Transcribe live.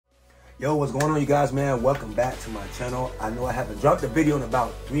Yo, what's going on, you guys, man? Welcome back to my channel. I know I haven't dropped a video in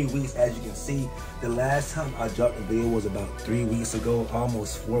about 3 weeks. As you can see, the last time I dropped a video was about 3 weeks ago,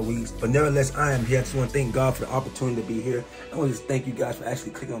 almost 4 weeks. But nevertheless, I am here. I just want to thank God for the opportunity to be here. I want to just thank you guys for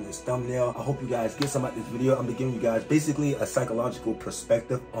actually clicking on this thumbnail. I hope you guys get some out of this video. I'm giving you guys basically a psychological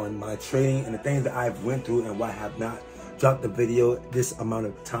perspective on my trading and the things that I've went through and why I have not dropped the video this amount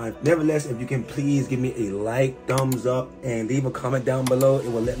of time. Nevertheless, if you can please give me a like, thumbs up, and leave a comment down below,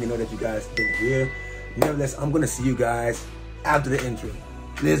 it will let me know that you guys been here. Nevertheless, I'm gonna see you guys after the intro.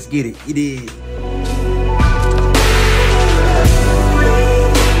 Let's get it. It is.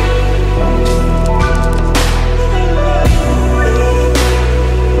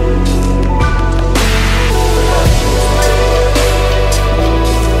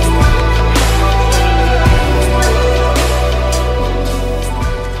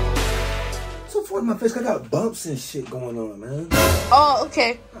 My face, I got bumps and shit going on, man. Oh,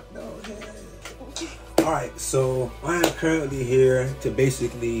 okay. Alright, so I am currently here to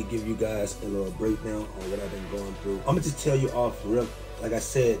basically give you guys a little breakdown on what I've been going through. I'm gonna just tell you off rip. Like I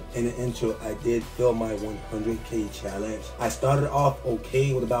said in the intro, I did fill my 100K challenge. I started off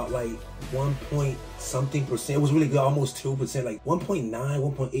okay with about like 1 point something percent. It was really good, almost 2%, like 1.9,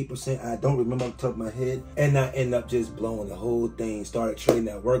 1.8%. I don't remember off the top of my head. And I ended up just blowing the whole thing. Started trading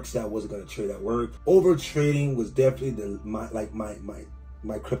at work, so I wasn't gonna trade at work. Over trading was definitely my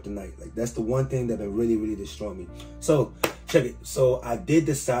kryptonite. Like that's the one thing that been really destroying me. So check it. So I did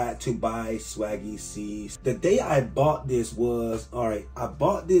decide to buy Swaggy C's. The day I bought this was, I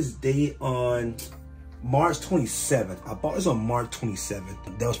bought this day on March 27th. I bought this on March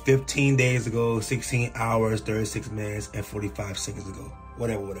 27th. That was 15 days ago, 16 hours, 36 minutes, and 45 seconds ago.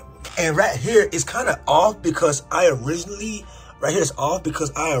 Whatever. And right here is kind of off because I originally, I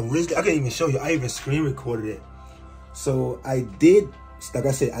can't even show you. I even screen recorded it. So I did, like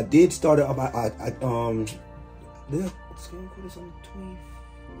I said, I did start it up. Screen record this on the 20th.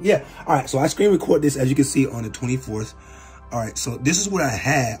 Yeah. All right. So I screen record this, as you can see, on the 24th. All right. So this is what I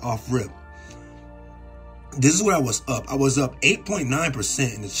had off rip. This is what I was up. I was up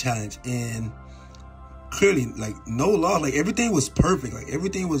 8.9% in the challenge, and clearly, like, no loss. Like, everything was perfect. Like,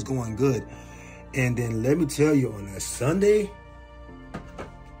 everything was going good. And then let me tell you, on that Sunday,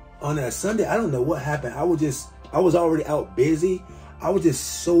 I don't know what happened. I was already out busy. I was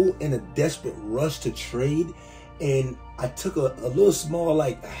just so in a desperate rush to trade, and I took a little small,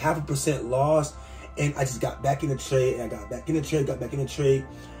 like 0.5% loss, and I just got back in the trade, and I got back in the trade,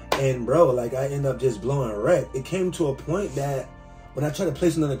 and bro, like I ended up just blowing a wreck. It came to a point that when I tried to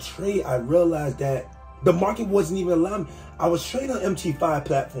place another trade, I realized that the market wasn't even allowing me. I was trading on MT5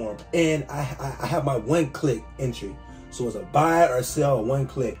 platform, and I have my one-click entry. So it's a buy or sell, one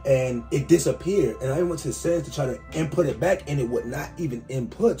click, and it disappeared. And I went to the settings to try to input it back, and it would not even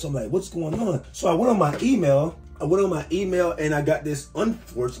input. So I'm like, what's going on? So I went on my email. And I got this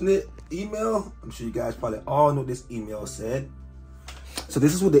unfortunate email. I'm sure you guys probably all know what this email said. So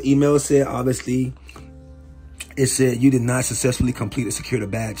this is what the email said. Obviously, it said, you did not successfully complete the secure the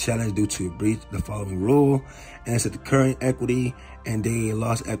bag challenge due to breach the following rule. And it said the current equity and they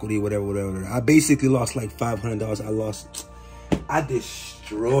lost equity, whatever. I basically lost like $500. I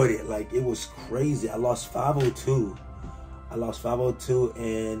destroyed it. Like, it was crazy. I lost 502.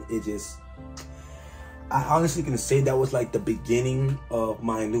 And it just, I honestly can say that was like the beginning of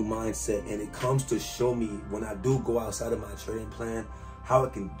my new mindset. And it comes to show me when I do go outside of my trading plan, how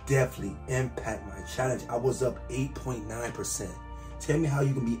it can definitely impact my challenge. I was up 8.9%. Tell me how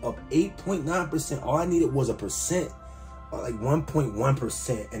you can be up 8.9%. All I needed was a percent, like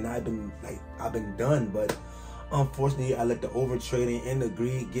 1.1%, and I've been done. But unfortunately, I let the over trading and the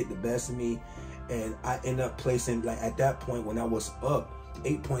greed get the best of me, and I ended up placing, like, at that point when I was up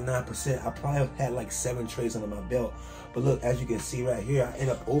 8.9%, I probably had like 7 trades under my belt. But look, as you can see right here, I end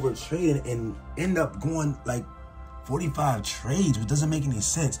up over trading and end up going like 45 trades, which doesn't make any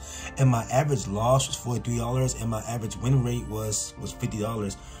sense. And my average loss was $43, and my average win rate was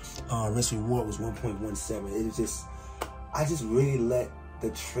 $50. Risk reward was 1.17. It was just, I just really let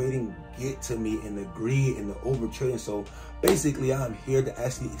the trading get to me, and the greed and the over trading. So basically, I'm here to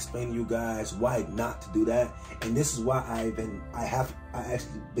actually explain to you guys why not to do that. And this is why I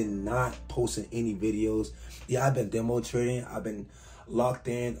actually been not posting any videos. Yeah, I've been demo trading. I've been locked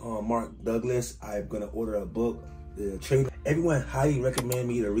in on Mark Douglas. I'm gonna order a book. Trading. Everyone highly recommend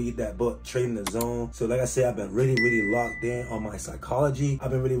me to read that book, Trading the Zone. So like I said, I've been really locked in on my psychology.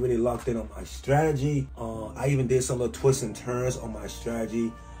 I've been really locked in on my strategy. I even did some little twists and turns on my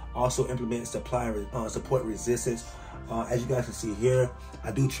strategy. Also implement support resistance. As you guys can see here,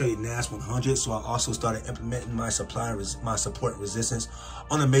 I do trade NAS 100, so I also started implementing my support resistance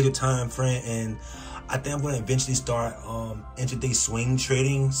on a major time frame, and I think I'm going to eventually start intraday swing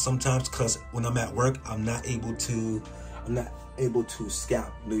trading sometimes, because when I'm at work, I'm not able to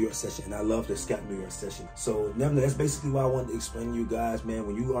scalp New York session, and I love to scalp New York session. So nevertheless, that's basically why I wanted to explain to you guys, man.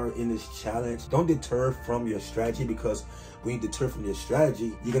 When you are in this challenge, don't deter from your strategy, because when you deter from your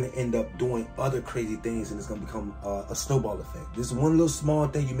strategy, you're gonna end up doing other crazy things, and it's gonna become a snowball effect. This is one little small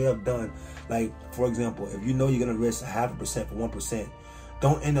thing you may have done. Like, for example, if you know you're gonna risk 0.5% for 1%,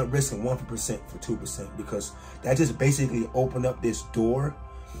 don't end up risking 1% for 2%, because that just basically opened up this door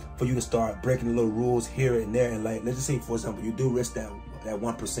for you to start breaking the little rules here and there. And like, let's just say, for example, you do risk that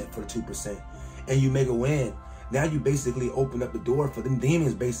 1% for the 2%, and you make a win. Now you basically open up the door for them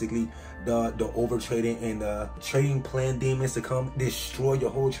demons, basically the over trading and the trading plan demons, to come destroy your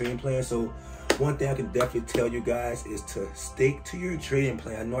whole trading plan. So one thing I can definitely tell you guys is to stick to your trading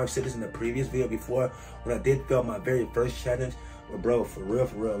plan. I know I've said this in the previous video before when I did film my very first challenge, but bro, for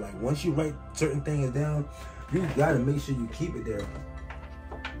real, like once you write certain things down, you gotta make sure you keep it there.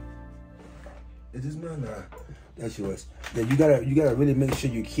 Is this mine? Nah, that's yours. Yeah, you gotta really make sure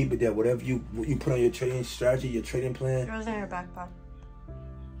you keep it there. Whatever you put on your trading strategy, your trading plan. Yours in your backpack.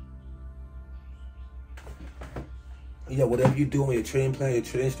 Yeah, whatever you do on your trading plan, your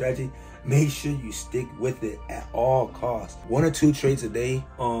trading strategy, make sure you stick with it at all costs. 1 or 2 trades a day.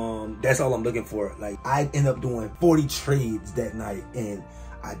 That's all I'm looking for. Like, I end up doing 40 trades that night, and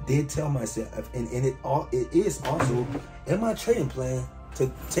I did tell myself, and it is also in my trading plan to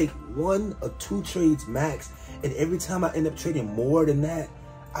take 1 or 2 trades max. And every time I end up trading more than that,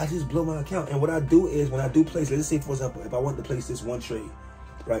 I just blow my account. And what I do is, when I do place, let's say for example, if I want to place this 1 trade,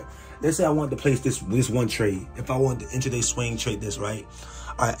 right? Let's say I want to place this 1 trade. If I want to intraday swing trade this, right?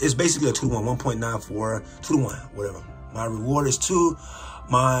 All right, it's basically a 2-to-1, 1.94, 2-to-1, whatever. My reward is 2,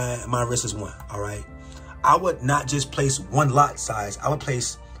 my risk is 1. All right. I would not just place 1 lot size. I would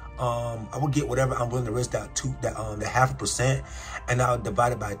place I would get whatever I'm willing to risk, that the 0.5%, and I would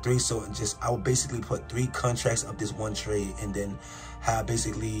divide it by 3. So I would basically put 3 contracts of this 1 trade, and then have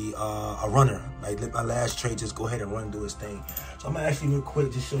basically a runner. Like, let my last trade just go ahead and run and do its thing. So I'm gonna actually real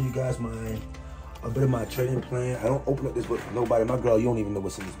quick just show you guys a bit of my trading plan. I don't open up this book for nobody. My girl, you don't even know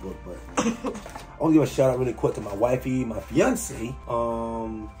what's in this book, but I want to give a shout out really quick to my wifey, my fiance.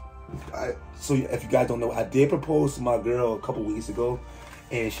 So if you guys don't know, I did propose to my girl a couple weeks ago,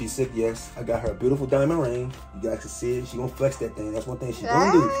 and she said yes. I got her a beautiful diamond ring. You guys can see it. She gonna flex that thing. That's one thing she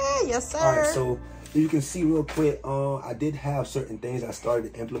gonna do. Yes, sir. All right, so you can see real quick, I did have certain things I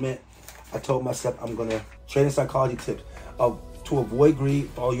started to implement. I told myself I'm gonna trading psychology tips to avoid greed,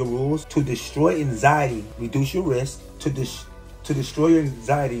 follow your rules, to destroy anxiety, reduce your risk, to destroy your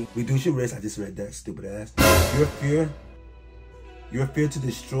anxiety, reduce your risk. I just read that, stupid ass. Your fear to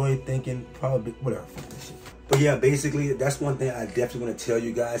destroy thinking, probably, whatever, fuck that shit. But yeah, basically, that's one thing I definitely want to tell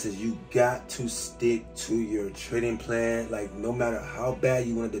you guys, is you got to stick to your trading plan. Like, no matter how bad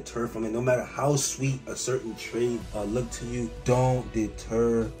you want to deter from it, no matter how sweet a certain trade look to you, don't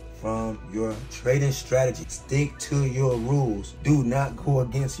deter from your trading strategy. Stick to your rules. Do not go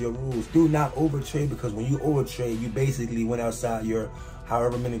against your rules. Do not overtrade, because when you overtrade, you basically went outside your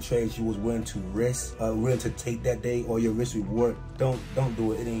however many trades you was willing to risk, willing to take that day, or your risk reward. Don't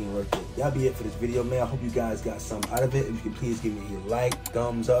do it. It ain't worth it. That'll be it for this video, man. I hope you guys got something out of it. If you can please give me a like,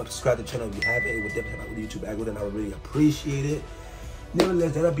 thumbs up, subscribe to the channel if you haven't. It would definitely help out with YouTube algorithm, and I would really appreciate it.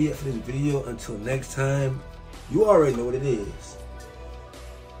 Nevertheless, that'll be it for this video. Until next time, you already know what it is.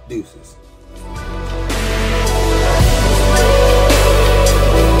 Deuces.